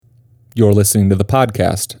You're listening to the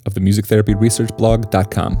podcast of the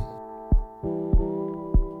musictherapyresearchblog.com.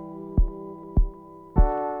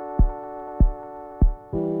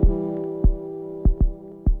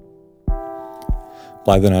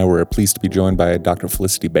 Blythe and I were pleased to be joined by Dr.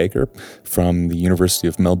 Felicity Baker from the University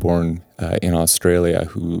of Melbourne in Australia,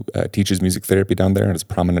 who teaches music therapy down there and is a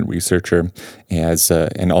prominent researcher,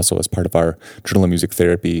 and also as part of our Journal of Music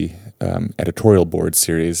Therapy editorial board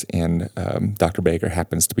series. And Dr. Baker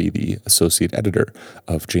happens to be the associate editor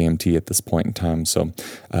of JMT at this point in time. So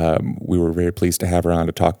we were very pleased to have her on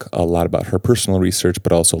to talk a lot about her personal research,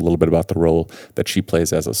 but also a little bit about the role that she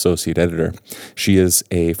plays as associate editor. She is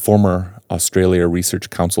a former Australia Research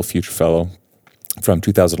Council Future Fellow from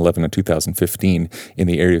 2011 to 2015 in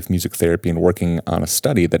the area of music therapy and working on a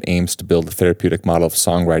study that aims to build a therapeutic model of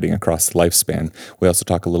songwriting across the lifespan. We also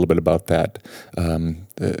talk a little bit about that,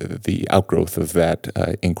 the outgrowth of that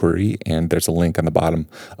inquiry, and there's a link on the bottom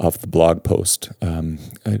of the blog post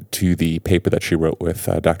to the paper that she wrote with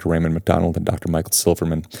Dr. Raymond McDonald and Dr. Michael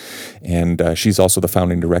Silverman. And she's also the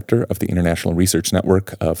founding director of the International Research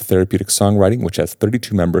Network of Therapeutic Songwriting, which has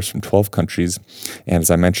 32 members from 12 countries. And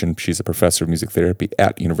as I mentioned, she's a professor of music therapy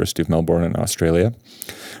at University of Melbourne in Australia.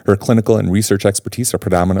 Her clinical and research expertise are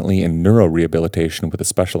predominantly in neurorehabilitation with a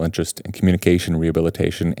special interest in communication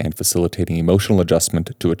rehabilitation and facilitating emotional adjustment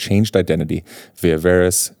to a changed identity via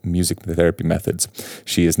various music therapy methods.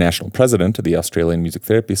 She is national president of the Australian Music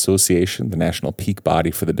Therapy Association, the national peak body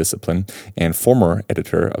for the discipline, and former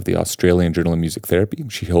editor of the Australian Journal of Music Therapy.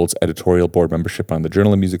 She holds editorial board membership on the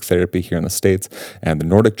Journal of Music Therapy here in the States and the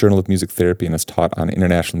Nordic Journal of Music Therapy, and has taught on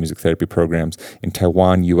international music therapy programs in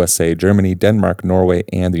Taiwan, USA, Germany, Denmark, Norway,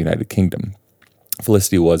 and the United Kingdom.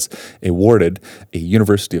 Felicity was awarded a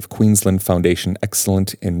University of Queensland Foundation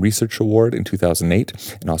Excellent in Research Award in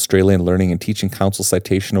 2008, an Australian Learning and Teaching Council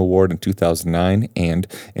Citation Award in 2009, and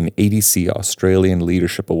an ADC Australian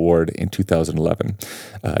Leadership Award in 2011.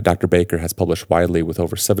 Dr. Baker has published widely with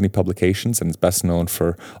over 70 publications and is best known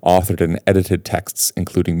for authored and edited texts,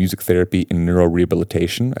 including Music Therapy in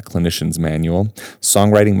Neurorehabilitation, a Clinician's Manual,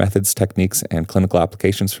 Songwriting Methods, Techniques, and Clinical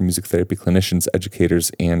Applications for Music Therapy Clinicians,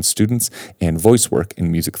 Educators, and Students, and Voice Work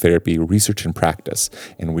in Music Therapy Research and Practice.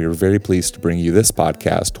 And we are very pleased to bring you this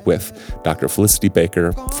podcast with Dr. Felicity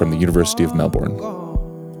Baker from the University of Melbourne.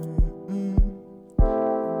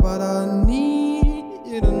 But I need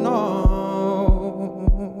you to know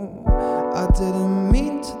I didn't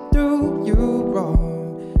mean to do you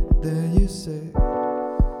wrong. There you say.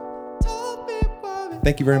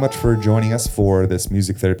 Thank you very much for joining us for this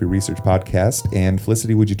music therapy research podcast. And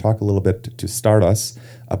Felicity, would you talk a little bit to start us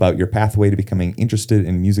about your pathway to becoming interested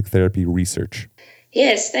in music therapy research?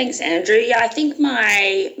 Yes, thanks, Andrew. Yeah, I think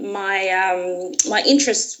my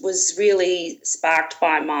interest was really sparked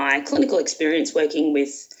by my clinical experience working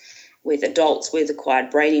with adults with acquired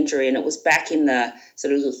brain injury, and it was back in the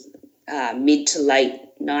sort of mid to late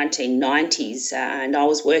 1990s, and I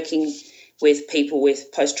was working with people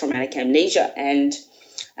with post-traumatic amnesia, and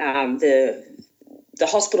the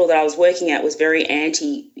hospital that I was working at was very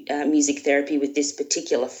anti-music therapy with this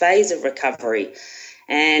particular phase of recovery,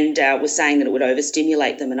 and was saying that it would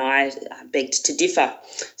overstimulate them, and I begged to differ.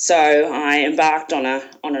 So I embarked on a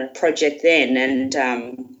project then, and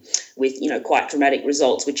with quite dramatic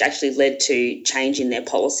results, which actually led to change in their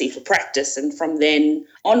policy for practice. And from then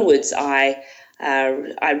onwards, I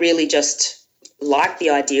really just like the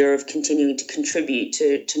idea of continuing to contribute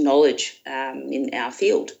to knowledge in our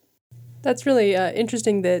field. That's really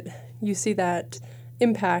interesting that you see that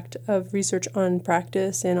impact of research on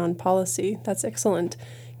practice and on policy. That's excellent.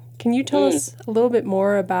 Can you tell us a little bit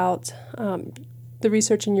more about the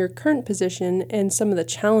research in your current position and some of the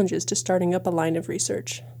challenges to starting up a line of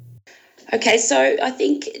research? Okay, so I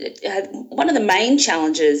think one of the main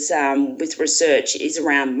challenges with research is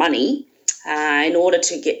around money. In order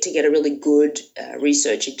to get a really good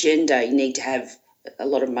research agenda, you need to have a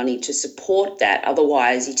lot of money to support that.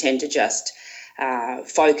 Otherwise, you tend to just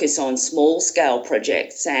focus on small-scale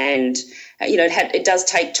projects, and it does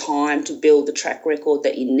take time to build the track record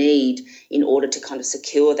that you need in order to kind of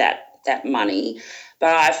secure that money.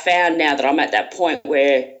 But I've found now that I'm at that point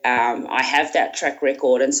where I have that track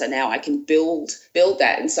record, and so now I can build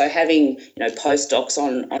that. And so having postdocs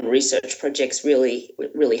on research projects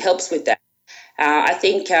really helps with that. I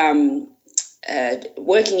think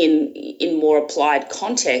working in more applied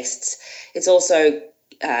contexts, it's also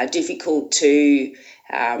difficult to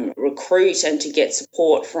recruit and to get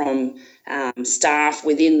support from staff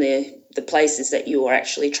within the places that you are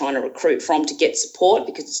actually trying to recruit from to get support,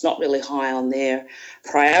 because it's not really high on their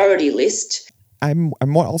priority list. I'm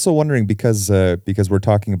also wondering, because we're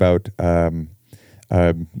talking about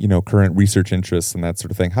current research interests and that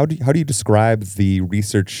sort of thing. How do you describe the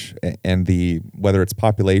research and whether it's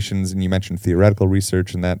populations, and you mentioned theoretical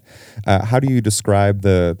research and that, how do you describe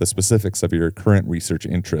the specifics of your current research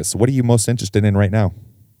interests? What are you most interested in right now?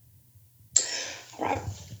 Right.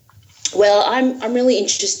 Well, I'm really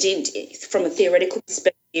interested from a theoretical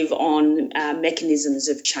perspective on mechanisms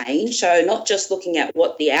of change. So not just looking at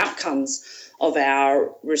what the outcomes of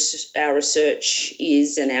our research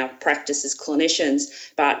is and our practice as clinicians,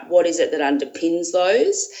 but what is it that underpins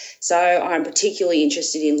those? So I'm particularly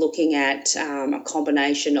interested in looking at a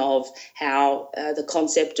combination of how the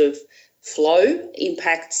concept of flow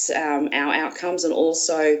impacts our outcomes, and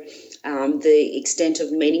also the extent of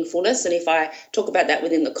meaningfulness. And if I talk about that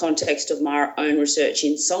within the context of my own research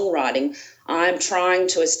in songwriting, I'm trying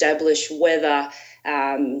to establish whether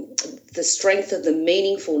the strength of the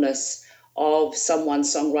meaningfulness of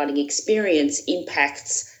someone's songwriting experience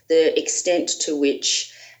impacts the extent to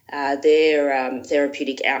which their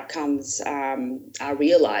therapeutic outcomes are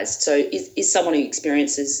realised. So is someone who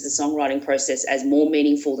experiences the songwriting process as more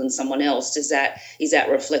meaningful than someone else, is that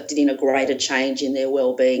reflected in a greater change in their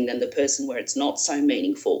well-being than the person where it's not so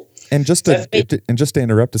meaningful? And just to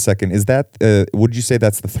interrupt a second, is that would you say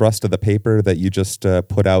that's the thrust of the paper that you just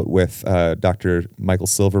put out with Dr. Michael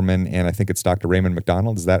Silverman and I think it's Dr. Raymond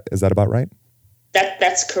McDonald? Is that about right?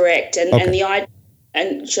 That's correct. And okay. and the idea.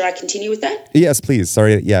 And should I continue with that? Yes, please.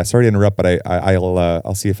 Sorry to interrupt, but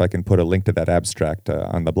I'll see if I can put a link to that abstract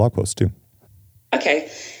on the blog post too. Okay.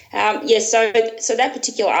 So that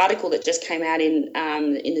particular article that just came out in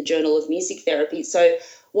the Journal of Music Therapy. So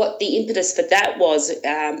what the impetus for that was,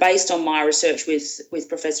 based on my research with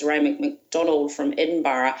Professor Raymond McDonald from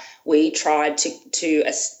Edinburgh, we tried to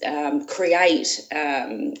create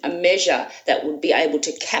a measure that would be able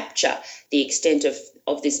to capture the extent of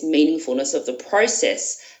this meaningfulness of the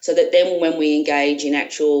process, so that then when we engage in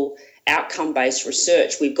actual outcome-based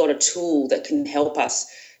research, we've got a tool that can help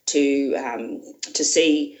us to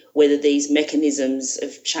see whether these mechanisms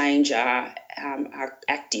of change are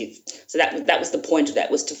active. So that was the point of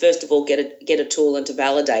that, was to first of all get a tool and to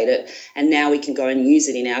validate it, and now we can go and use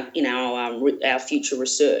it in our future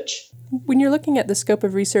research. When you're looking at the scope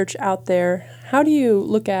of research out there, how do you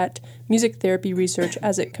look at music therapy research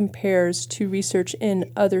as it compares to research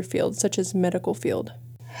in other fields, such as medical field?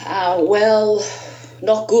 Well,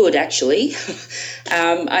 not good, actually.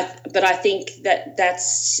 But I think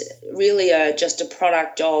that's really just a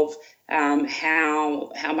product of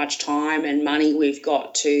how much time and money we've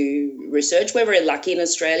got to research. We're very lucky in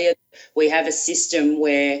Australia. We have a system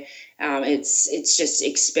where it's just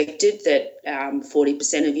expected that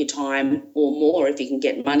 40% of your time or more, if you can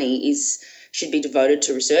get money, should be devoted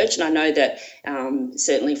to research. And I know that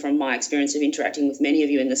certainly from my experience of interacting with many of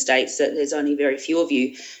you in the States, that there's only very few of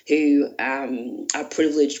you who are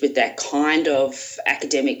privileged with that kind of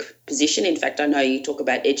academic position. In fact, I know you talk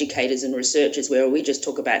about educators and researchers, where we just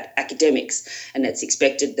talk about academics, and it's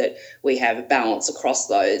expected that we have a balance across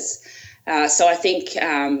those. So I think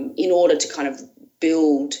in order to kind of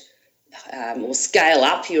build or scale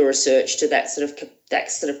up your research to that sort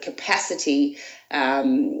of capacity,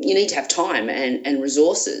 you need to have time and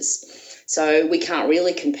resources. So we can't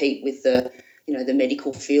really compete with the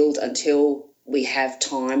medical field until we have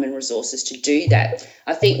time and resources to do that.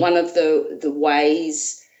 I think one of the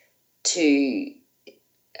ways to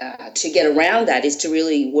get around that is to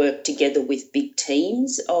really work together with big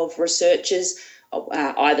teams of researchers,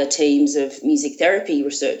 either teams of music therapy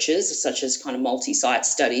researchers, such as kind of multi-site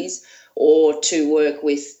studies, or to work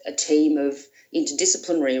with a team of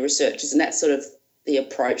interdisciplinary researchers. And that's sort of the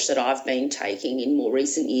approach that I've been taking in more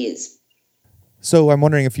recent years. So I'm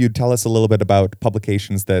wondering if you'd tell us a little bit about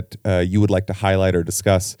publications that you would like to highlight or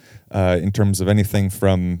discuss in terms of anything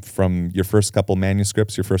from your first couple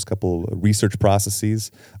manuscripts, your first couple research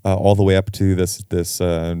processes, all the way up to this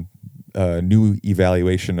new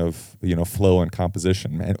evaluation of flow and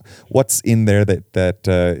composition. And what's in there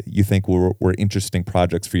that you think were interesting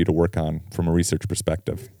projects for you to work on from a research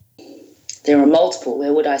perspective? There are multiple.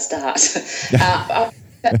 Where would I start?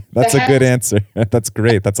 That's a good answer. That's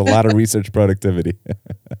great. That's a lot of research productivity.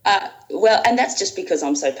 Well, and that's just because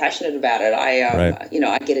I'm so passionate about it. Right.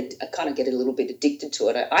 I kind of get a little bit addicted to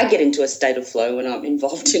it. I get into a state of flow when I'm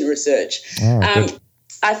involved in research. Good.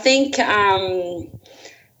 I think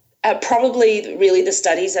probably really the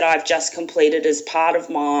studies that I've just completed as part of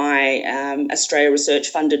my Australia Research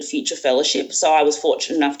Funded Future Fellowship. So I was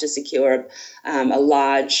fortunate enough to secure a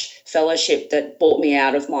large fellowship that brought me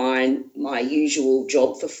out of my usual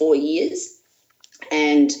job for 4 years.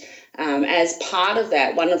 And as part of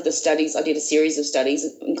that, one of the studies, I did a series of studies,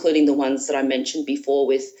 including the ones that I mentioned before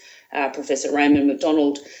with Professor Raymond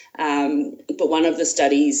McDonald. But one of the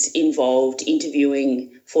studies involved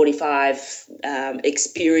interviewing 45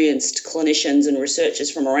 experienced clinicians and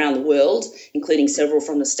researchers from around the world, including several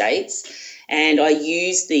from the States. And I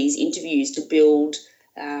used these interviews to build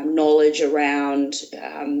knowledge around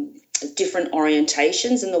different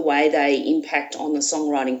orientations and the way they impact on the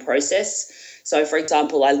songwriting process. So, for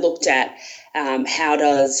example, I looked at how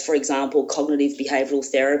does, for example, cognitive behavioural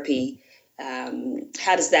therapy,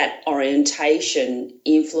 how does that orientation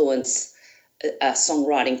influence a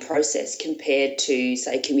songwriting process compared to,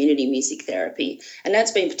 say, community music therapy? And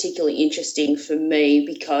that's been particularly interesting for me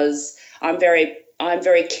because I'm very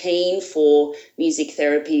keen for music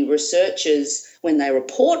therapy researchers when they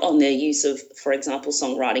report on their use of, for example,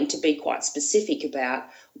 songwriting, to be quite specific about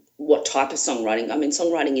what type of songwriting. I mean,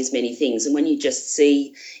 songwriting is many things. And when you just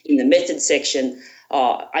see in the method section,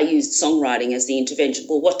 I used songwriting as the intervention,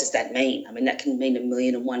 well, what does that mean? I mean, that can mean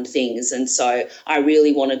 1,000,001 things. And so I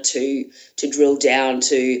really wanted to drill down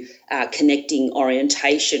to connecting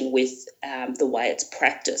orientation with the way it's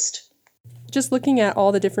practiced. Just looking at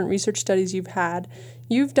all the different research studies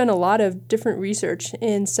you've done a lot of different research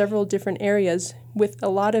in several different areas with a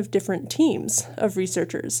lot of different teams of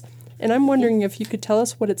researchers. And I'm wondering if you could tell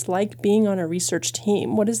us what it's like being on a research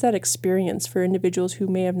team. What is that experience for individuals who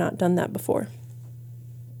may have not done that before?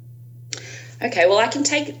 Okay, well, I can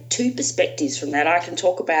take two perspectives from that. I can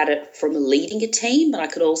talk about it from leading a team, but I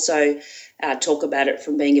could also talk about it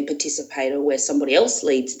from being a participator where somebody else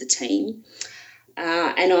leads the team.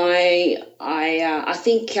 And I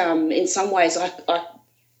think in some ways I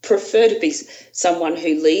prefer to be someone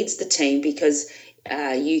who leads the team because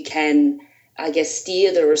you can, I guess,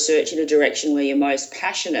 steer the research in a direction where you're most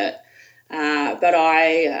passionate. But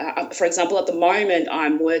for example, at the moment,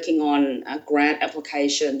 I'm working on a grant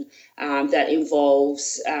application that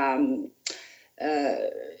involves a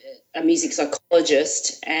music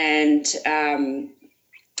psychologist and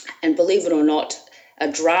believe it or not, a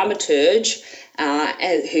dramaturge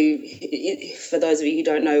who, for those of you who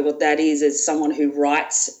don't know what that is someone who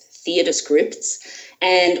writes theatre scripts,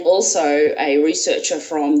 and also a researcher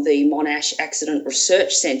from the Monash Accident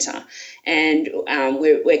Research Centre. And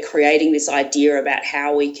we're creating this idea about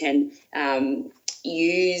how we can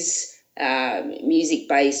use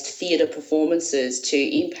music-based theatre performances to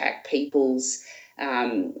impact people's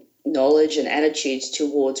knowledge and attitudes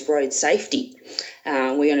towards road safety.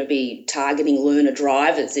 We're going to be targeting learner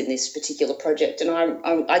drivers in this particular project, and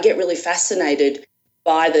I get really fascinated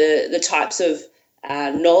by the types of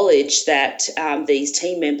knowledge that these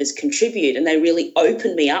team members contribute, and they really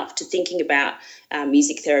open me up to thinking about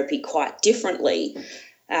music therapy quite differently.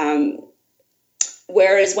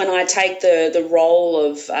 Whereas when I take the role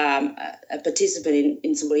of a participant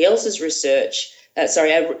in somebody else's research, a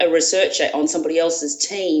researcher on somebody else's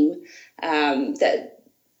team,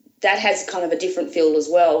 that has kind of a different feel as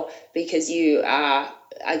well, because you are,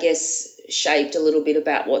 I guess, shaped a little bit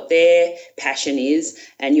about what their passion is,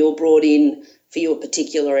 and you're brought in for your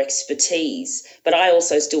particular expertise. But I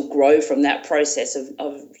also still grow from that process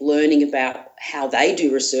of learning about how they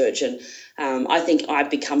do research, and I think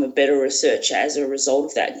I've become a better researcher as a result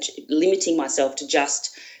of that. Limiting myself to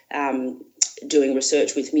just doing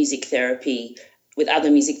research with music therapy, with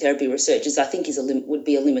other music therapy researchers, I think would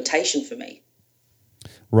be a limitation for me.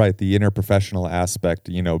 Right, the interprofessional aspect,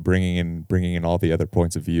 bringing in all the other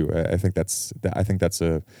points of view. I think that's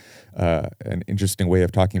an interesting way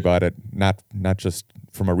of talking about it. Not just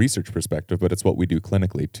from a research perspective, but it's what we do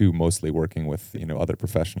clinically too. Mostly working with other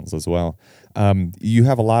professionals as well.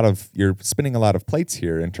 You're spinning a lot of plates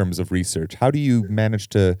here in terms of research. How do you manage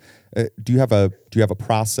to? Do you have a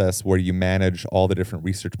process where you manage all the different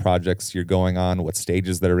research projects you're going on? What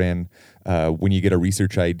stages they're in? When you get a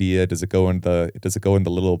research idea, does it go in the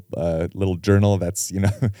little journal that's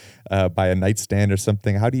by a nightstand or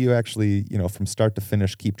something? How do you actually from start to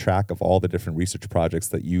finish keep track of all the different research projects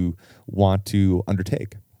that you want to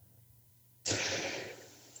undertake?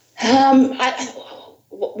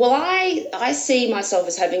 I see myself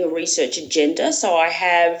as having a research agenda, so I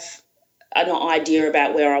have an idea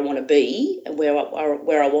about where I want to be and where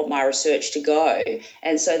I want my research to go.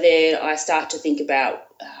 And so then I start to think about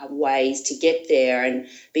ways to get there. And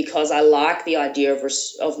because I like the idea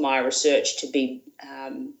of my research to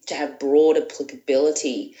have broad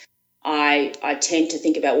applicability, I tend to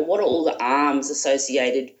think about, well, what are all the arms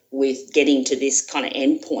associated with getting to this kind of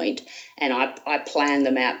endpoint? And I plan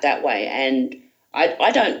them out that way. And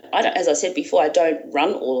I don't, as I said before, I don't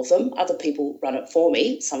run all of them. Other people run it for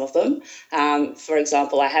me, some of them. For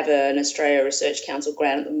example, I have an Australia Research Council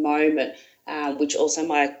grant at the moment, which also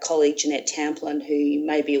my colleague Jeanette Tamplin, who you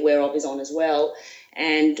may be aware of, is on as well.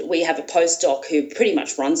 and we have a postdoc who pretty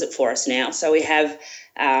much runs it for us now. So we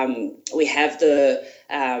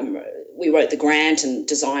wrote the grant and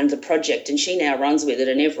designed the project, and she now runs with it.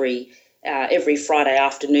 And every Friday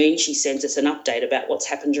afternoon, she sends us an update about what's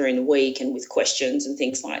happened during the week and with questions and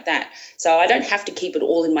things like that. So I don't have to keep it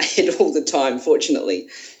all in my head all the time, fortunately.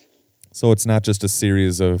 So it's not just a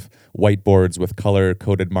series of whiteboards with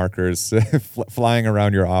color-coded markers flying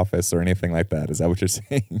around your office or anything like that. Is that what you're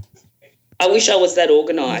saying? I wish I was that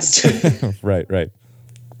organised. Right.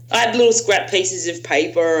 I have little scrap pieces of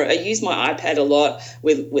paper. I use my iPad a lot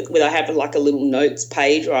with I have like a little notes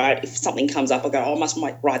page, right? If something comes up, I go, I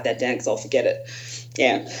might write that down because I'll forget it.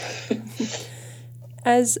 Yeah.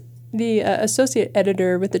 As the associate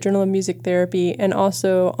editor with the Journal of Music Therapy and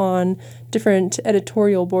also on different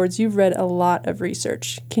editorial boards, you've read a lot of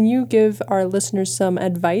research. Can you give our listeners some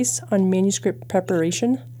advice on manuscript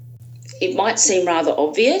preparation? It might seem rather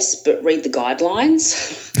obvious, but read the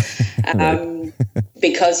guidelines.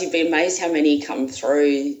 Because you'd be amazed how many come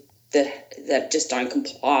through that just don't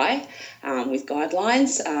comply with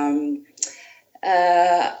guidelines.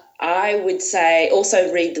 I would say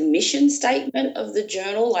also read the mission statement of the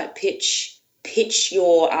journal, like pitch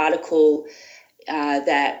your article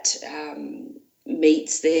that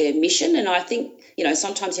meets their mission. And I think,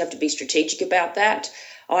 sometimes you have to be strategic about that.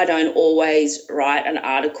 I don't always write an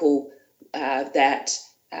article that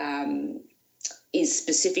is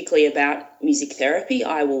specifically about music therapy.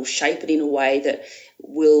 I will shape it in a way that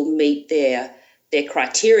will meet their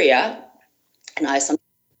criteria. And I sometimes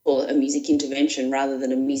call it a music intervention rather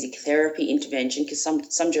than a music therapy intervention, because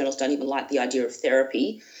some journals don't even like the idea of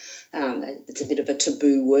therapy. It's a bit of a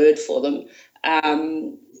taboo word for them.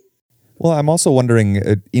 Well, I'm also wondering,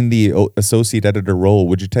 in the associate editor role,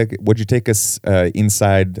 would you take us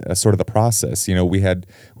inside sort of the process? We had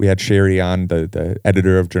Sherry on, the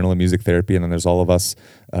editor of Journal of Music Therapy, and then there's all of us,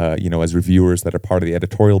 as reviewers that are part of the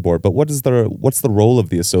editorial board. But what's the role of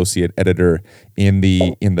the associate editor in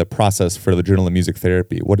the process for the Journal of Music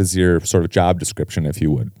Therapy? What is your sort of job description, if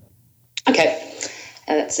you would? Okay,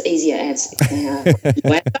 that's easier to answer.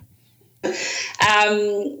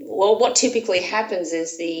 Well, what typically happens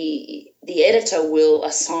is the editor will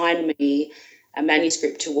assign me a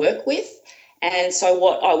manuscript to work with, and so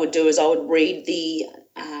what I would do is I would read the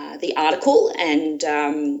article and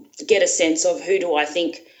get a sense of who do I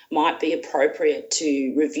think might be appropriate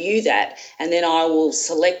to review that, and then I will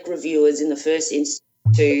select reviewers in the first instance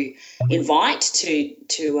to invite to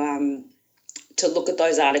look at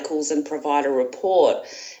those articles and provide a report.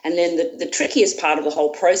 And then the trickiest part of the whole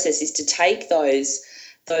process is to take those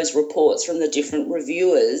reports from the different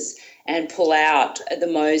reviewers and pull out the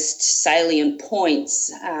most salient points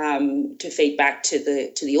to feed back to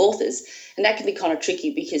the authors. And that can be kind of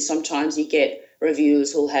tricky because sometimes you get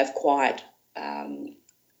reviewers who'll have quite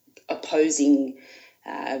opposing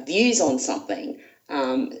views on something.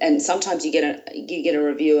 And sometimes you get a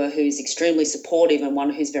reviewer who's extremely supportive and one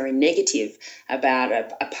who's very negative about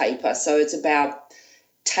a paper. So it's about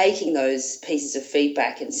taking those pieces of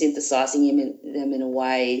feedback and synthesising them in a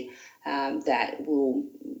way that will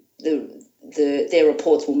their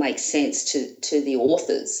reports will make sense to the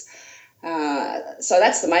authors. So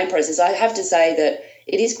that's the main process. I have to say that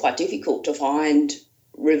it is quite difficult to find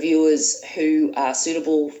reviewers who are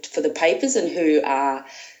suitable for the papers and who are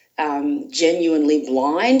genuinely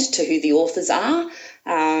blind to who the authors are.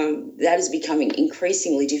 That is becoming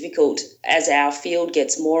increasingly difficult as our field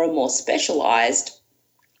gets more and more specialised.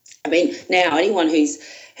 I mean, now anyone who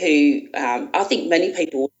I think many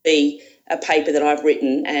people will see a paper that I've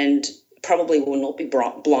written and probably will not be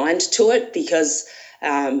blind to it because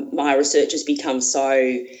my research has become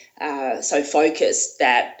so focused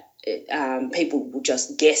that people will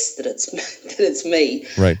just guess that it's me.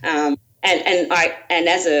 Right. And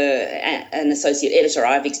as an associate editor,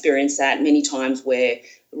 I've experienced that many times where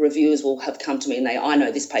reviewers will have come to me and I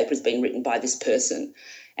know this paper has been written by this person,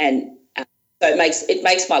 and so it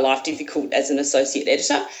makes my life difficult as an associate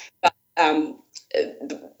editor,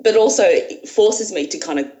 but also it forces me to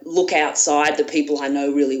kind of look outside the people I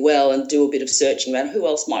know really well and do a bit of searching about who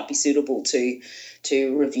else might be suitable to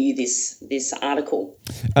review this article.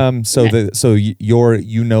 So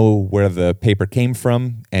you know where the paper came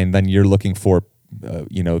from, and then you're looking for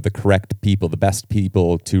the correct people, the best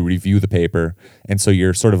people to review the paper, and so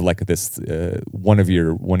you're sort of like this. One of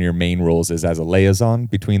your main roles is as a liaison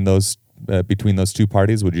between those two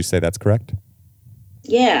parties. Would you say that's correct?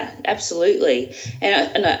 Yeah, absolutely.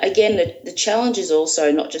 And again, the challenge is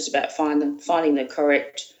also not just about finding the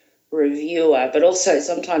correct reviewer, but also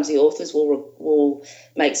sometimes the authors will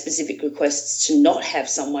make specific requests to not have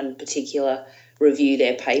someone particular review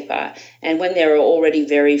their paper. And when there are already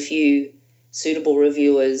very few suitable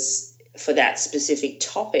reviewers for that specific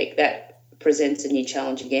topic, that presents a new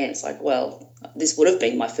challenge again. It's like, well, this would have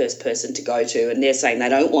been my first person to go to, and they're saying they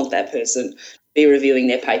don't want that person to be reviewing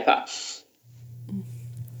their paper.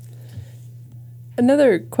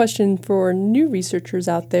 Another question for new researchers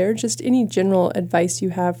out there, just any general advice you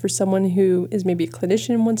have for someone who is maybe a clinician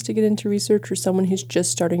and wants to get into research, or someone who's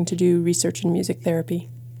just starting to do research in music therapy?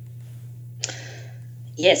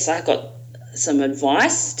 Yes, I got some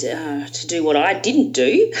advice to do what I didn't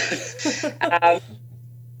do.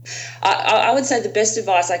 I would say the best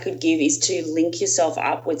advice I could give is to link yourself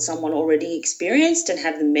up with someone already experienced and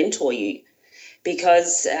have them mentor you,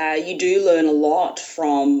 because you do learn a lot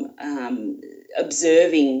from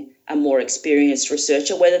observing a more experienced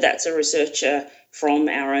researcher, whether that's a researcher from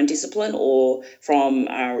our own discipline or from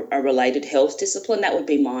a related health discipline. That would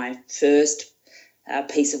be my first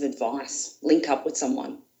piece of advice. Link up with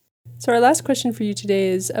someone. So our last question for you today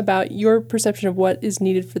is about your perception of what is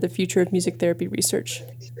needed for the future of music therapy research.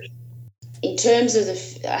 In terms of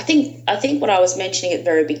I think what I was mentioning at the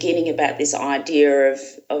very beginning about this idea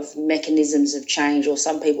of mechanisms of change, or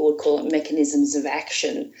some people would call it mechanisms of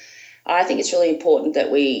action, I think it's really important that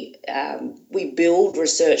we build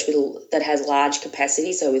research that has large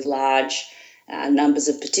capacity, so with large numbers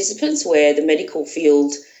of participants, where the medical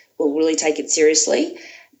field will really take it seriously,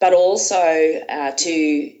 but also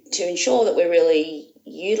to ensure that we're really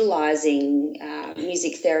utilising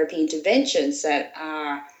music therapy interventions that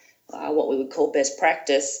are what we would call best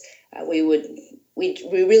practice. We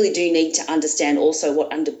really do need to understand also what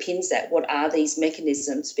underpins that. What are these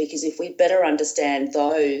mechanisms? Because if we better understand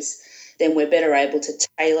those, then we're better able to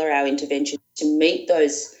tailor our intervention to meet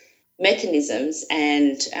those mechanisms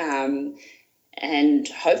and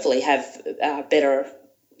hopefully have better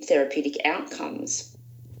therapeutic outcomes.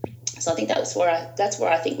 So I think that's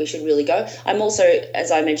where I think we should really go. I'm also,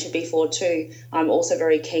 as I mentioned before too, I'm also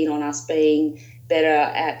very keen on us being better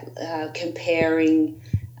at comparing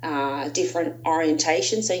different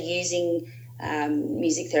orientations, so using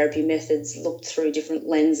music therapy methods looked through different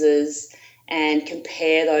lenses and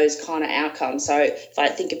compare those kind of outcomes. So if I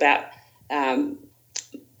think about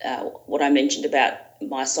what I mentioned about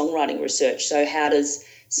my songwriting research, so how does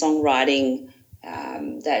songwriting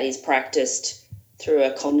that is practiced through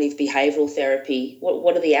a cognitive behavioural therapy,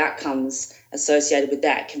 what are the outcomes associated with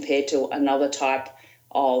that compared to another type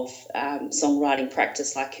of songwriting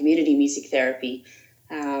practice like community music therapy?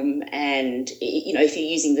 And, if you're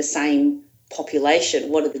using the same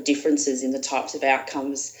population, what are the differences in the types of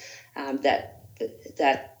outcomes that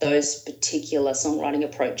those particular songwriting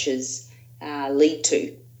approaches lead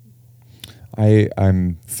to?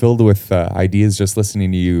 I'm filled with ideas just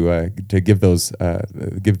listening to you to give those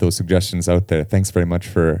suggestions out there. Thanks very much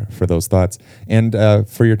for those thoughts and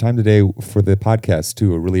for your time today for the podcast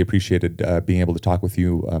too. I really appreciated being able to talk with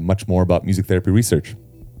you much more about music therapy research.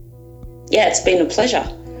 Yeah, it's been a pleasure.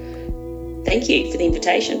 Thank you for the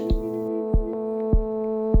invitation.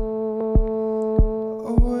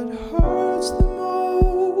 What hurts the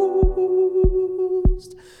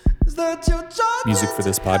most is that you're trying. Music for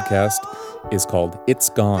this podcast is called It's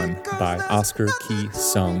Gone by Oscar Key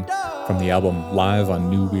Sung from the album Live on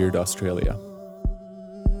New Weird Australia.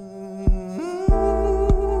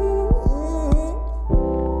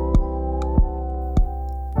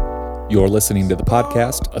 You're listening to the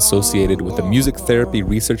podcast associated with the Music Therapy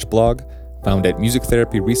Research Blog, found at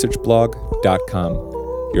musictherapyresearchblog.com.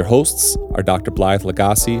 Your hosts are Dr. Blythe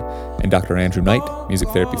Lagasse and Dr. Andrew Knight, music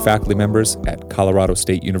therapy faculty members at Colorado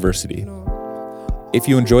State University. If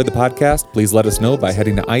you enjoyed the podcast, please let us know by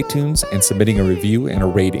heading to iTunes and submitting a review and a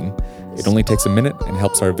rating. It only takes a minute and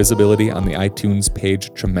helps our visibility on the iTunes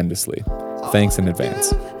page tremendously. Thanks in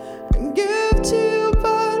advance.